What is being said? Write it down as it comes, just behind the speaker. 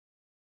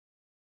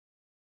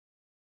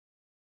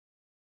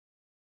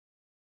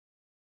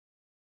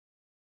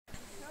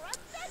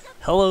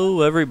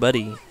Hello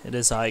everybody, it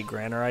is I,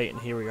 Granorite, and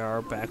here we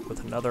are back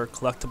with another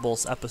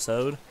Collectibles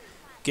episode,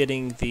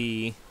 getting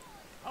the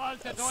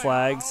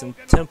flags and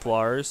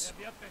Templars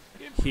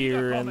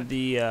here in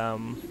the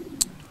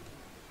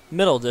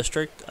middle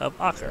district of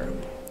Acre.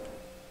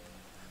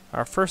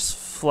 Our first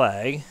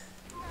flag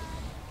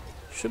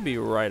should be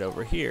right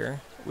over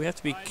here. We have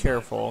to be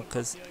careful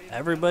because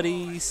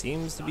everybody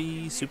seems to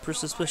be super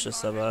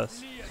suspicious of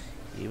us,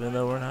 even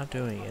though we're not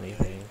doing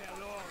anything.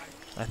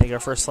 I think our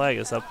first flag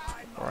is up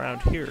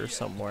around here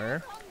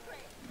somewhere.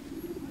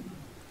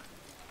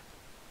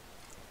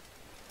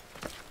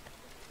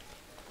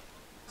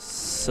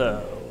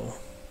 So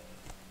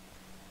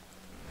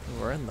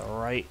we're in the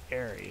right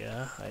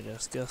area. I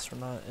just guess we're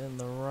not in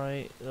the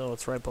right. Oh,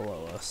 it's right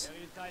below us.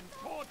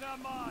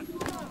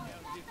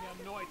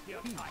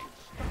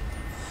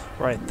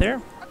 Right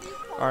there.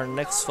 Our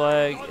next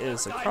flag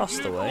is across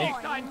the way.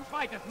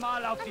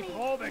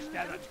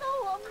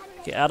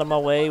 Get out of my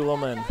way,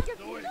 woman.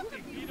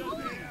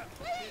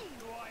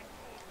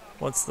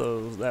 Once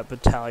that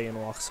battalion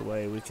walks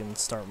away, we can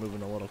start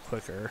moving a little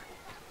quicker.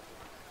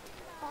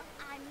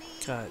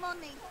 God.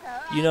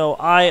 You know,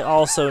 I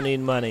also need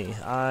money.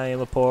 I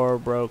am a poor,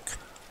 broke,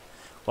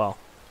 well,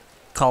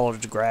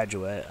 college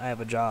graduate. I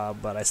have a job,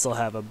 but I still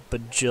have a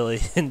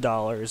bajillion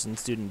dollars in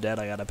student debt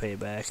I gotta pay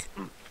back.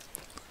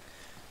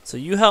 So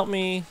you help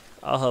me,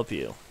 I'll help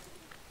you.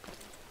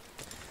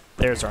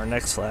 There's our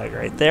next flag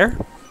right there.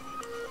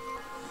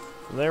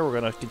 From there, we're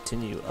gonna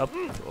continue up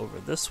over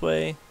this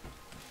way.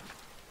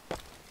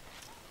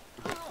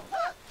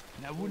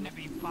 Now, wouldn't it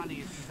be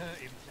funny if he hurt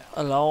himself?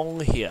 Along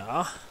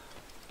here.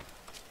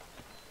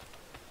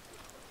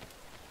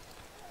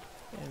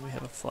 And we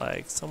have a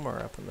flag somewhere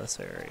up in this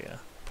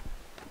area.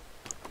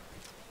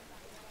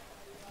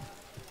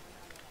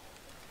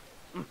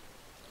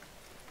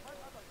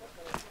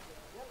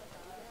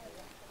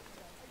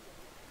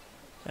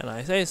 And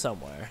I say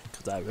somewhere,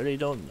 because I really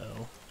don't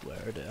know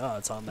where it is. Oh,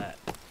 it's on that.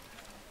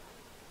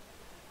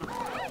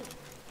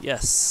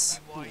 Yes.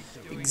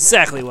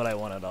 Exactly what I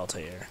wanted, I'll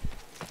tell you.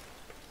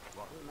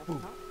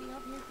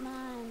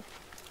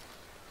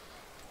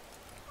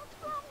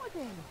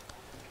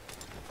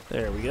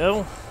 There we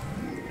go.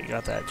 We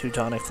got that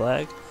Teutonic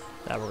flag.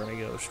 Now we're going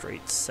to go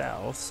straight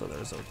south. So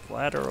there's a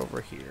ladder over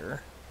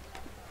here.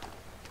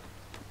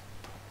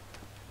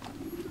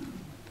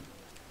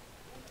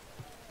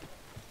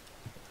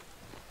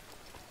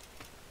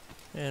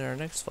 And our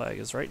next flag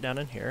is right down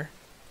in here.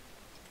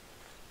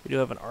 We do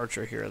have an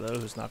archer here, though,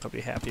 who's not going to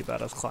be happy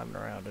about us climbing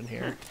around in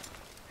here.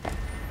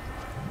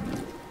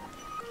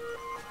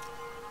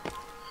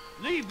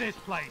 Leave this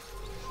place.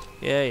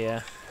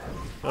 Yeah.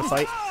 Go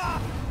fight.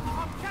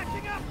 I'm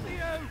catching up to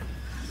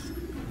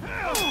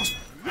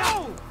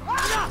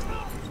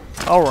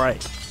you.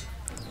 Alright.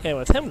 And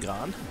with him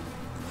gone,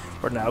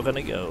 we're now going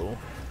to go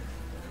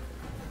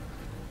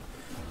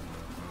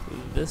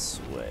this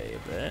way a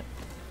bit.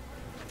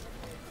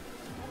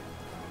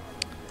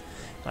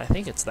 I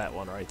think it's that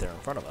one right there in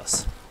front of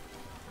us.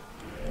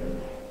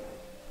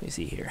 Let me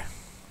see here.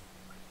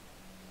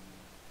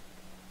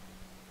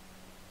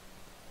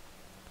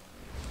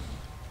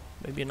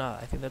 Maybe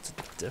not. I think that's a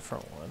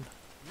different one.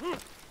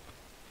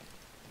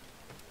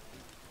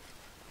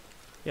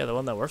 Yeah, the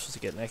one that we're supposed to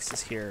get next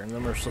is here, and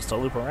then we're supposed to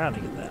loop around to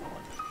get that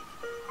one.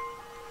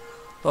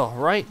 Well,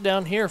 right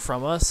down here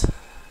from us,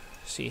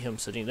 see him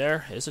sitting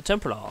there, is a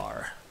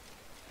Templar.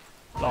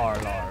 Lar.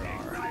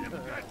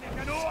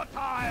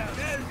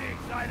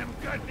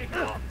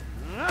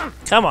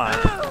 Come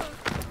on.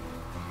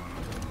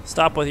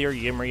 Stop with your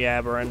yimmer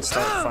yabber and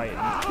start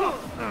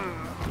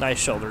fighting. Nice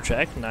shoulder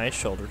check. Nice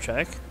shoulder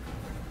check.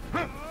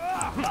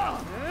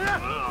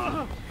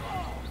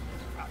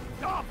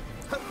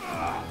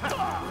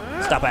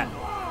 Stop it.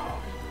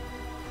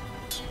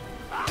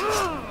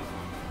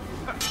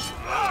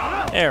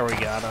 There we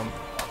got him.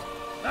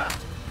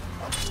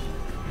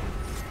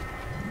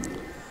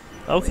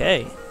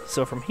 Okay,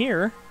 so from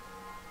here,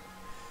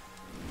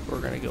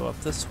 we're going to go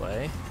up this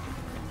way.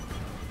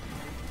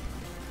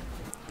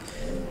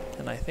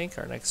 And I think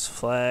our next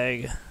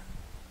flag,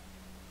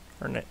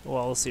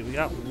 well, let's see, we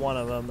got one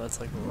of them that's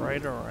like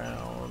right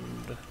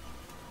around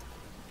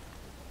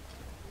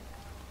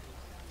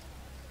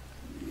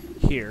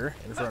here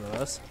in front of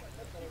us.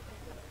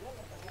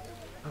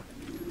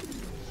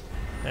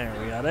 There,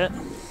 we got it.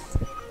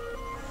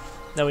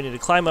 Now we need to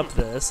climb up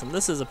this, and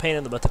this is a pain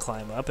in the butt to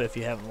climb up if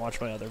you haven't watched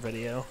my other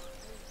video.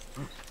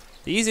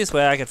 The easiest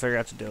way I could figure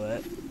out to do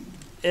it,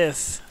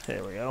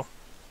 there we go,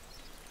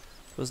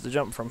 was to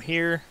jump from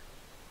here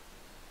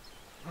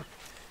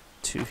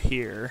to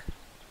here,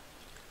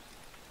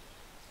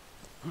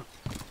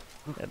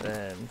 and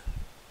then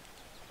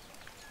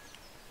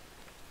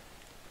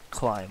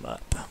climb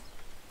up.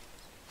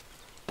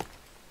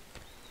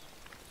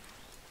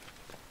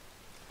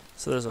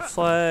 So there's a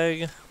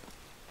flag.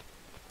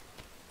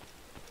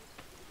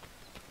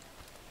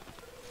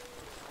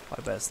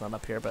 I bet it's not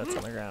up here, but it's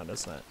on the ground,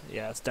 isn't it?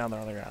 Yeah, it's down there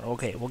on the ground.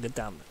 Okay, we'll get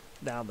down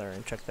there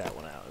and check that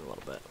one out in a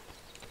little bit.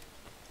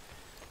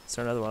 Is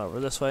there another one over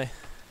this way?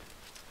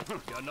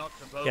 You're not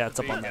supposed Yeah, it's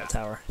to up be on here. that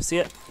tower. See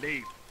it?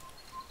 Leave.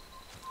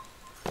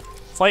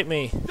 Fight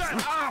me.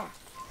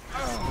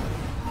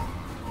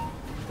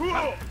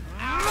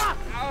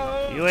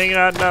 You ain't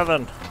got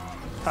nothing.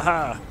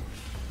 Haha.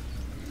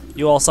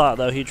 You all saw it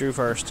though. He drew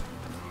first.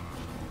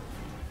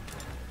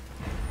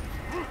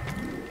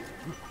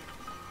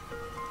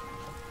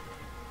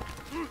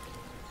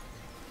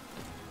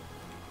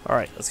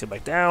 Alright, let's get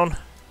back down.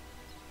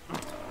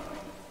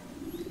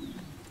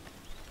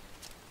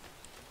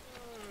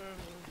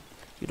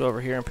 Get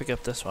over here and pick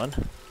up this one.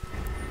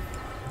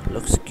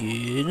 Looks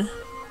good.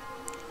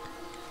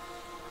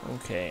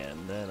 Okay,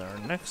 and then our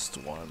next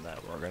one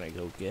that we're gonna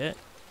go get.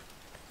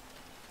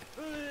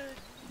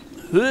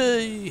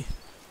 Hey!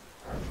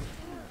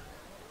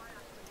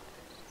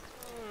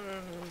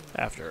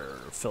 After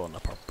filling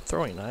up our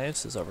throwing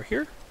knives is over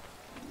here.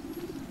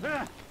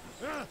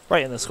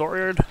 Right in this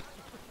courtyard.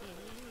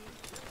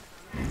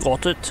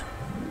 Got it.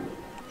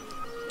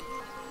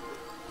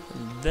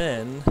 And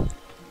then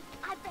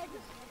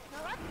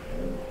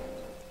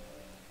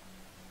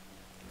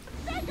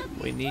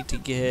we need to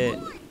get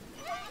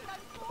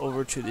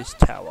over to this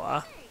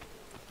tower.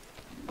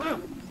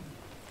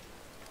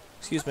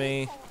 Excuse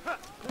me.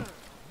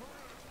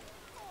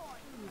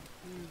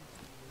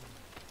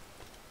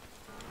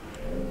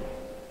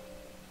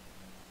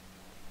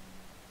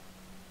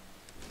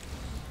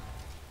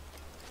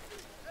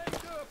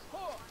 Acre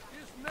Port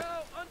is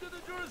now under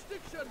the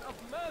jurisdiction of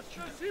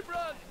Master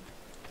Seabrand,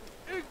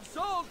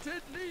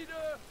 exalted leader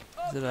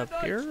of Is it up the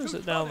here or Knights is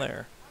it down Teutonic.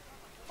 there?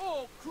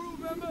 All crew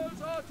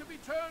members are to be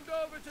turned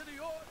over to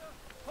the order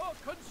for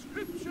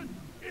conscription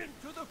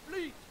into the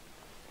fleet.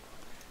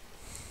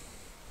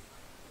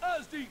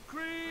 As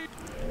decreed,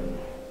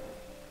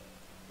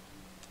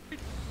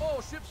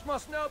 all ships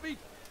must now be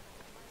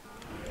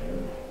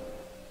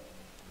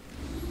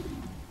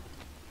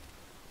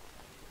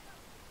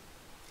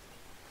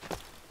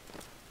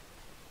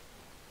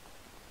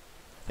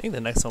I think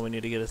the next one we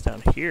need to get is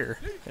down here.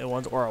 It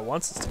wants, or it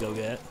wants us to go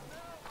get.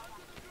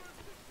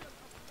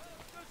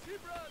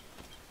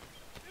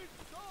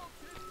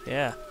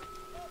 Yeah.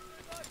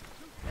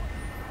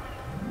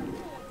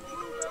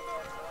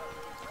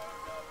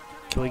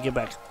 Can we get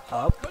back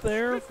up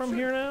there from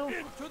here now?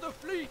 into the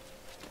fleet.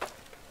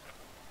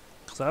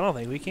 Because I don't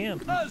think we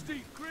can. As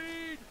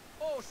decreed,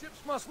 all ships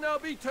must now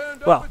be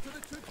turned Well. over to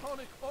the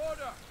Teutonic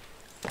Order.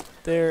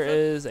 There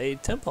is a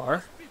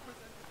Templar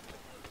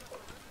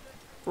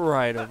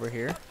right over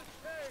here.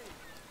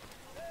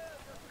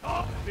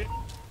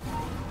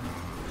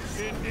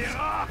 In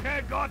die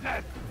Rache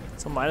Gottes!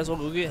 So might as well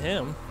go get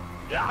him.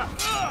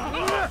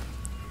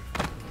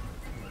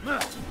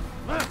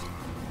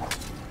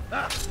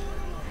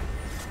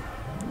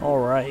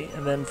 Alright,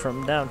 and then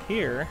from down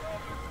here,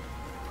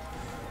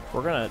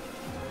 we're gonna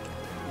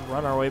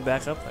run our way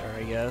back up there,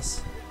 I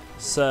guess.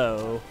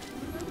 So,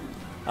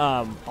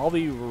 I'll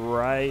be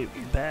right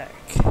back.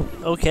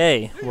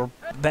 Okay, we're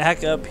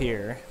back up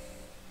here.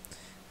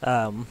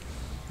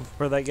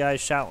 Where that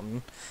guy's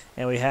shouting,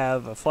 and we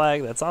have a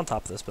flag that's on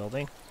top of this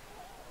building.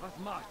 Was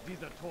macht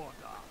dieser Tor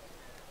da?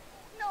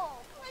 No,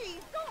 please,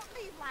 don't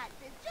leave like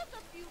this. Just a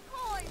few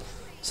coins,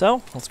 please.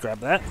 So, let's grab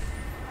that.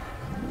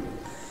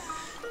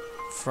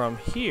 From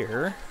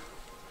here,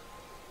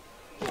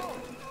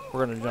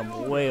 we're going to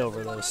jump way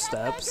over those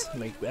steps,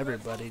 make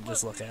everybody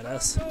just look at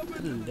us.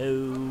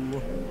 Hello.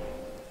 And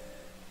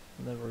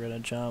then we're going to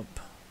jump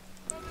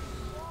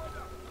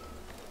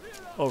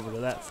over to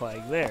that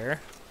flag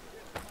there.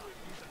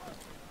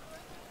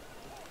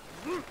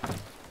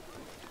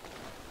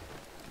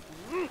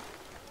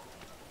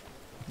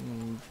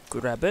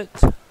 Grab it.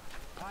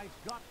 I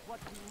got what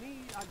you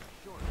need, I'm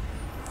sure.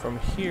 From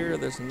here,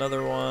 there's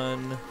another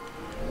one.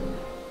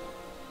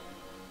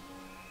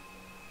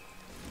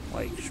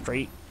 Like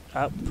straight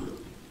up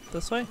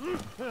this way?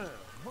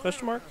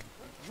 Question mark?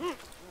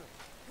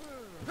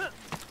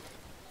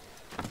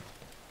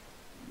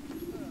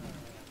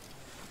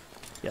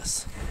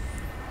 Yes.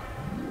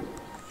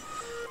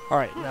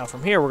 Alright, now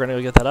from here we're going to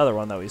go get that other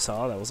one that we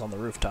saw that was on the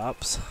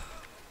rooftops.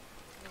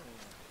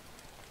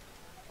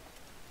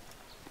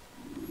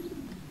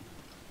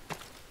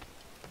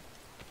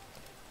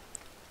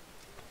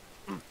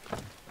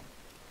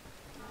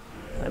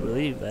 I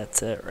believe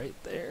that's it right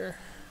there.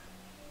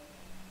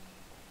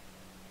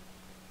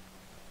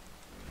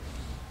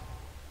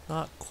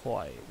 Not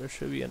quite. There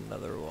should be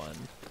another one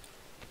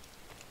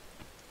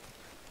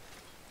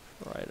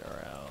right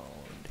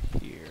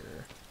around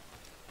here.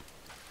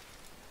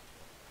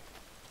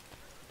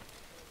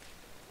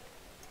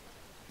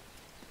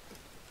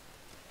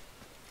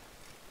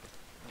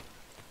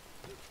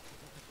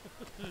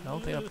 I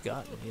don't think I've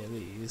gotten any of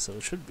these, so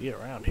it should be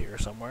around here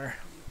somewhere.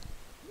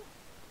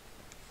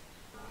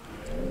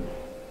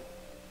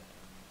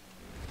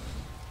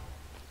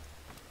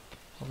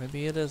 Or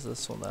maybe it is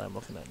this one that I'm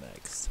looking at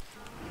next.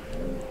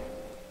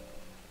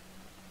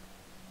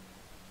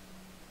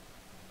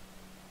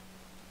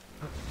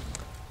 I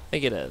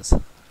think it is.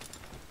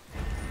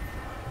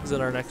 Because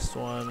then our next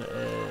one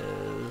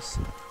is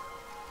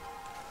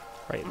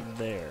right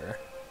there.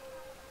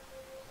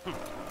 I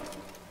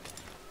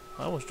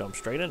almost jumped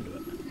straight into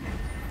it.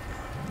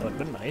 That would have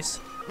been nice.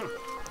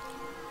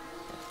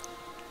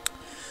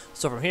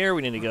 So from here,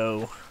 we need to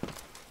go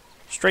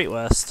straight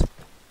west.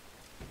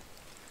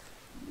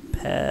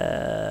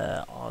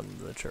 On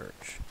the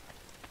church.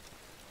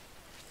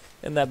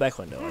 In that back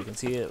window, I can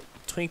see it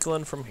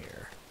twinkling from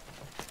here.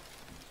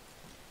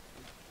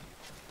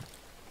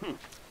 Now,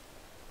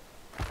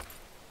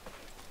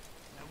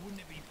 wouldn't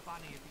it be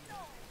funny if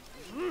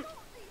he...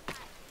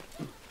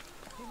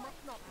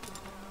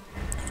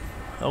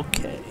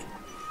 Okay.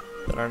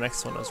 Then our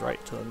next one is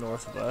right to the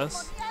north of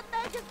us.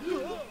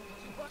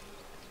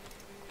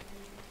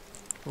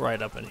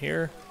 Right up in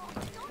here.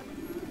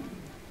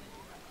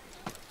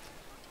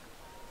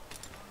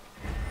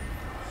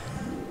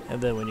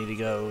 And then we need to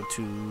go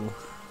to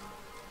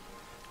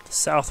the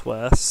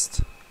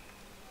southwest.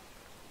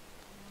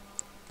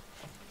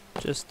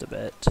 Just a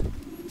bit.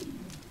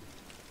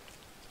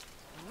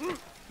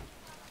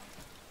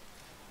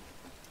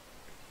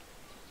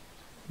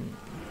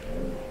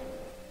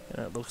 And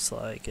it looks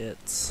like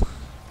it's...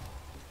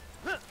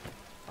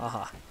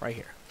 Aha, right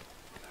here.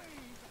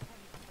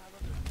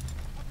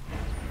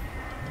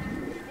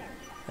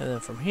 And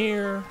then from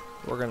here,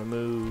 we're going to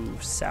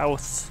move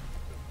south.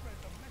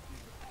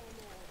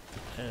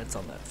 And it's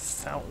on that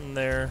fountain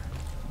there.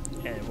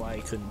 And why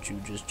couldn't you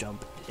just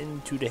jump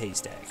into the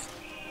haystack?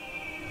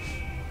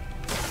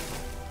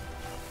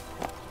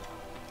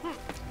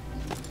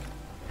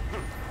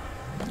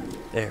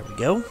 There we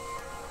go.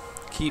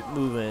 Keep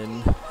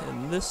moving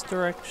in this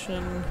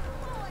direction.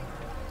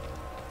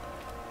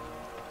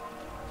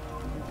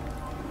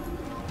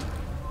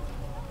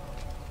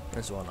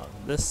 There's one on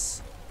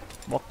this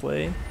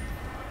walkway.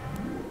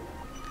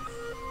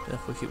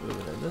 If we keep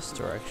moving in this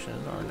direction,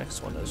 our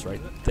next one is right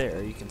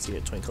there. You can see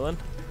it twinkling.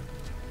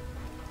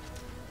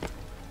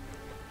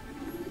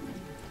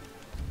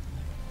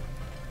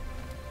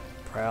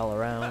 Prowl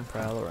around,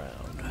 prowl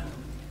around.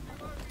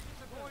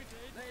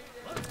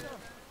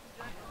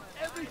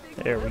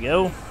 There we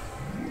go.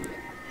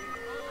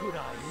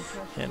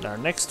 And our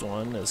next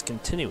one is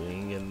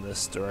continuing in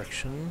this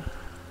direction.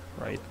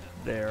 Right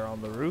there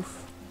on the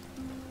roof.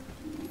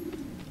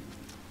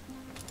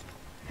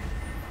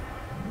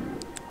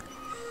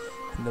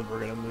 And then we're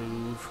going to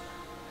move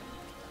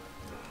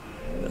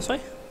this way.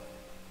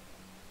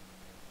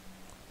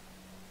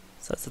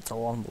 Says it's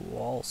along the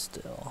wall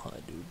still,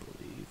 I do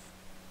believe.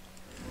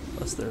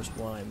 Unless there's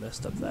one I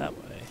missed up that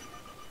way.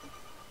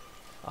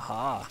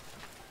 Aha!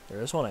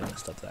 There is one I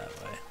missed up that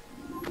way.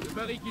 Je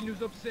parie qu'il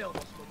nous observe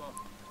en ce moment.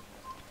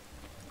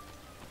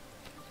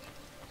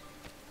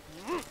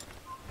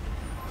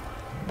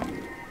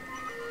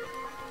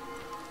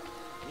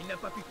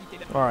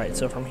 Alright,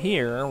 so from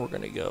here, we're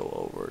going to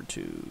go over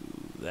to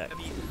that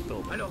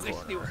building Alors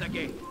restez aux corner.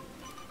 aguets.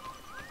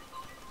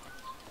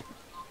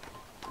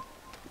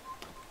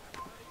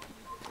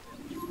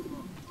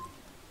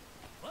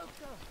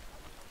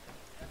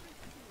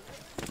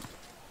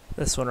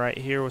 This one right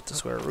here with the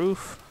square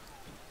roof.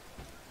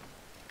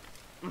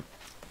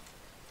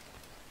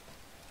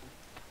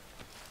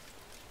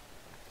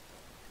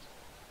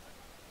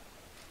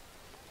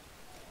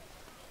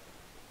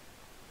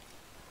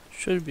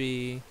 Should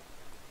be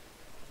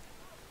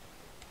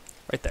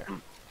right there.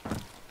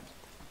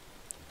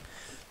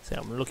 See,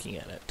 I'm looking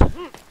at it.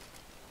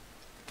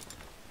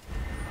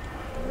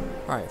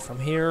 Alright, from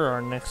here,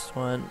 our next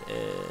one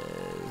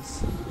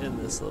is in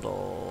this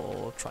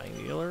little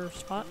triangular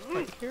spot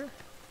right here.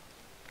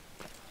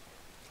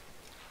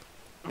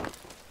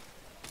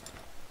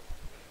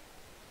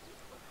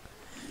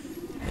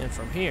 And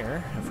from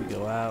here, if we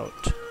go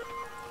out,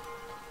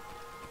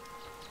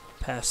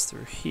 pass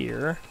through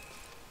here,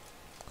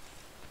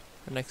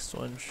 the next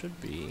one should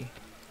be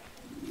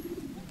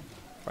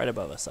right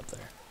above us up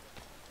there.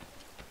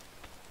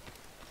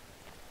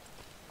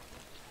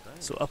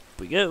 So up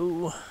we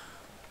go.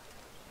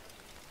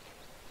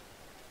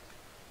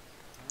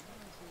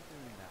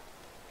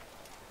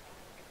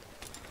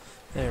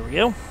 There we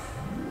go.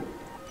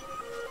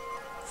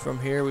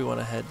 From here we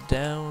want to head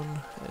down.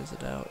 Is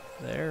it out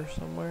there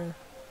somewhere?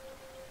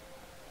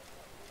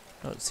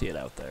 I don't see it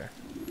out there.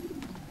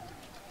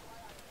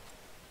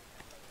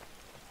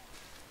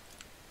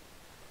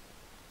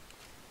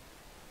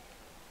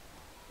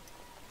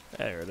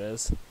 There it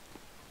is.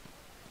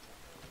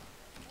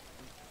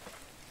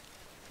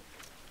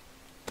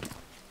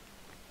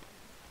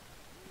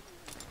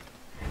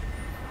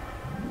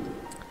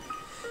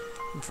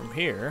 And from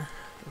here,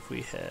 if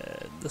we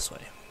head this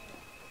way,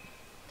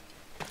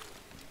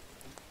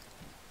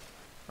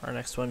 our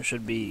next one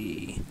should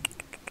be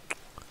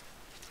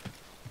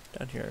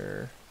down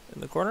here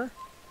in the corner.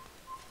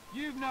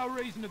 You've no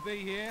reason to be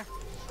here.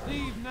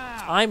 Leave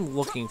now. I'm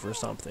looking for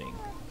something.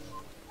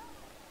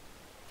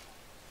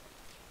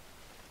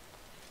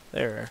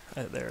 There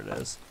it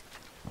is.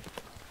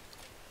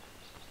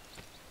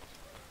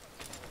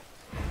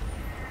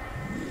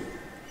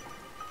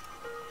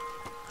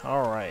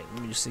 Alright,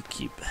 let me just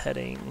keep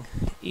heading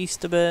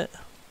east a bit.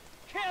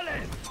 Kill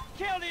him!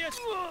 Kill the...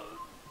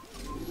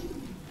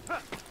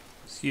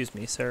 Excuse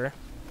me, sir.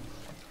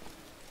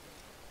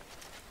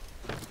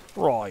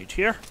 Right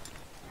here.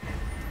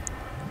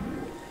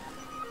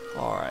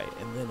 Alright,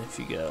 and then if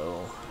you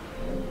go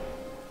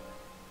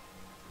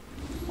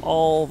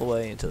all the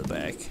way into the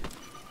back.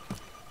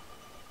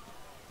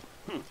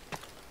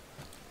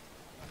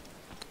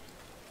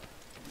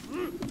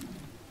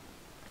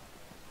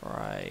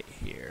 Right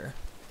here.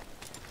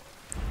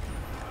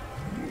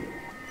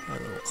 And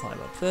then we'll climb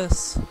up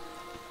this.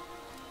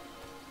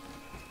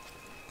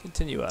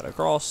 Continue out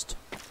across.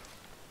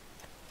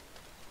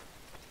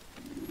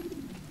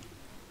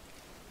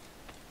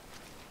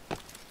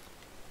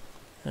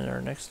 And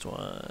our next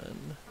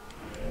one,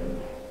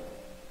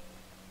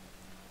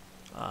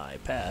 I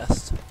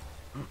passed.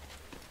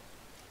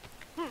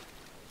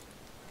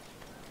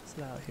 It's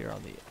now here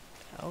on the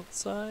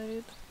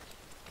outside.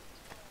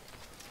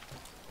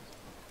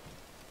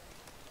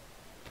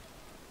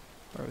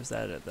 Or was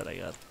that it that I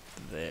got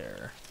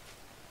there?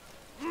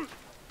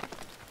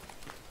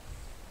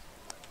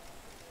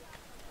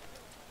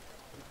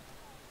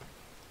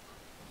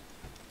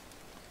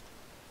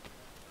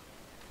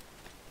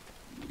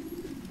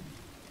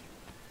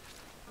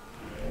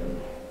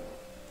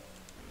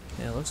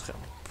 Yeah, it looks like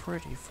I'm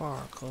pretty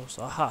far close.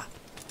 Aha!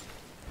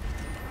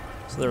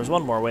 So there was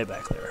one more way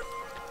back there.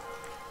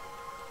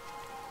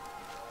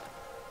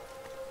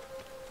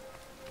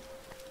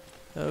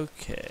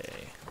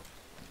 Okay.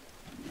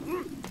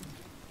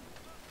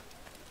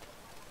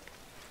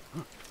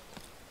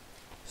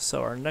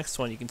 So our next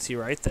one you can see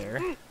right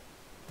there.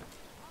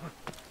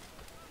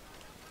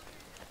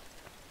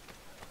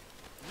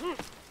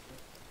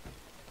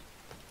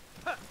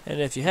 And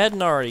if you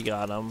hadn't already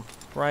got him,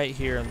 right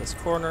here in this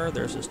corner,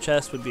 there's his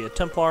chest, would be a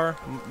Templar.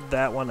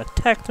 That one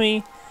attacked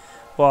me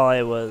while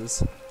I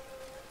was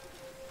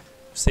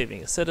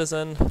saving a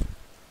citizen.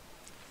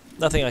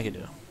 Nothing I could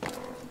do.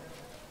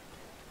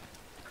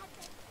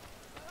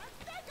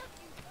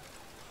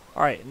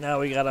 Alright, now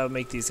we gotta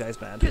make these guys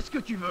mad.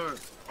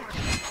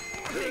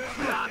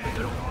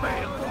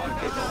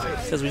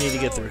 Because we need to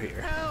get through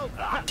here.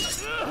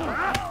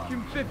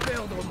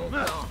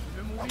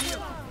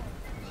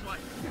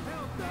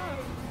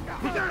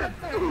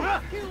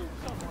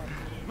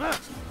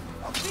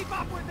 Keep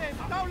up with him!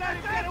 Don't let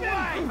him get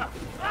away!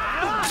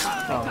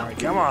 Alright,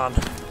 come on.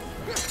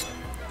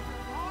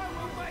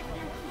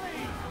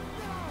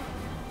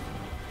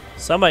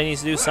 Somebody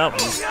needs to do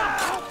something.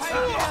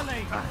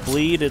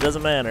 Bleed, it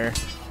doesn't matter.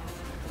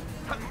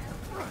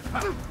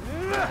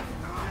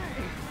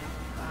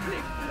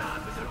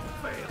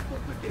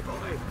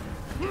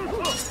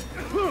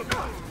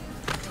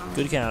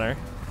 Good counter.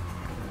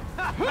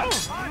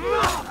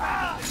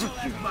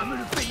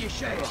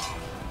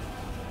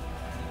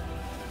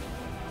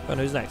 Oh,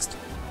 who's next?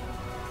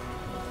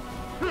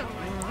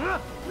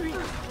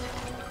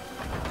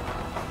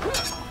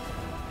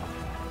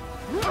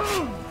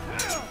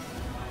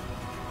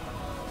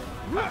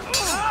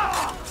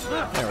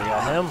 There we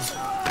got him.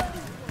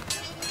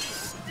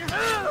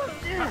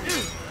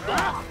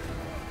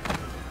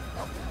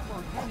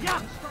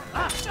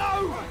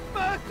 No!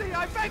 Mercy!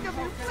 I beg of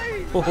you,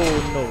 please! Oh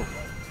no.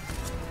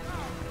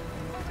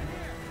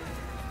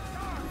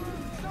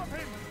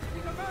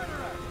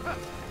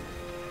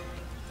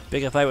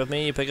 Pick a fight with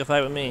me, you pick a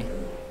fight with me.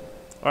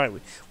 Alright, we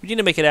need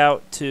to make it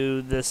out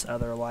to this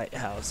other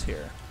lighthouse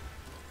here.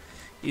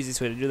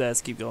 Easiest way to do that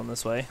is keep going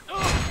this way.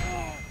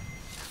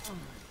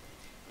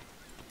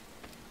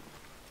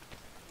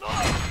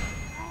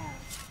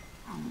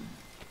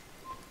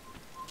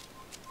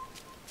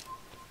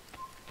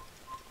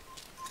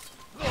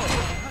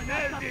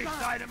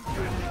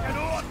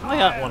 I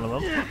got one of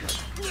them.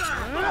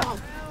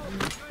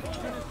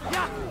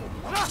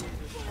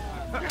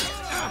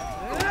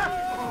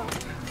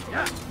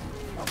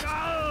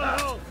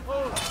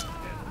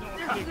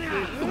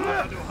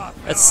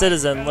 That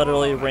citizen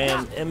literally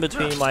ran in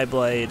between my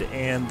blade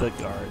and the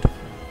guard.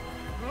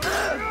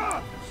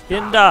 He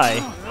didn't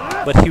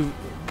die, but he,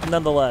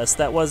 nonetheless,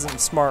 that wasn't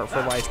smart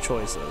for life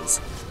choices.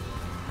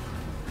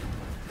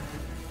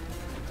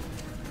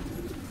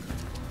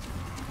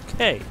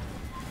 Okay.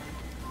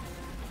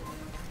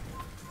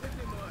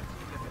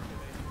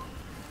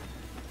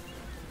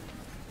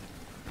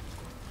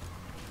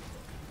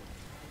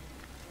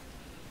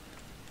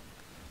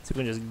 So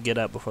we can just get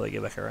up before they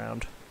get back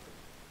around.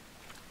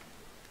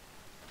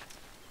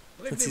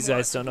 Since these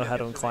guys don't know how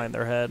to incline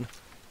their head.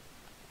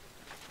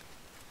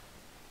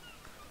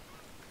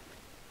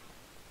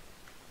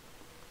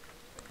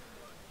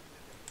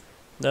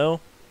 No?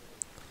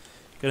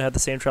 Gonna have the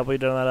same trouble you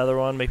did on that other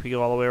one, make me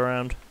go all the way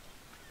around.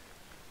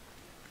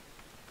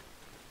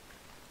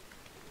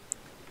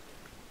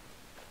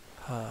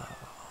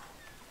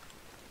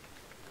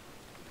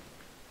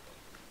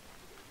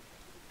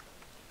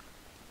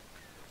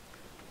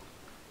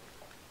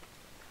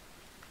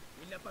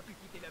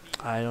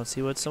 I don't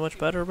see what's so much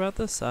better about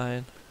this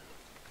side.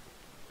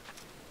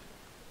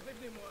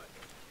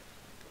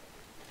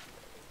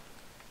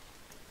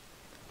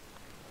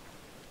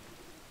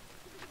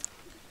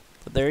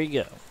 But there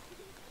you go.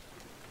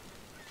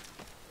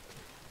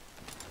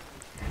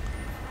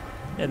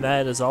 And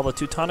that is all the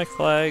Teutonic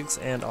flags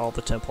and all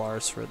the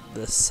Templars for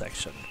this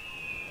section.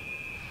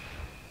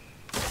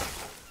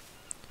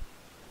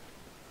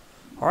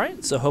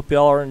 Alright, so hope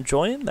y'all are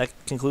enjoying. That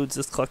concludes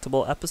this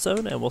collectible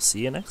episode, and we'll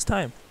see you next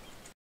time.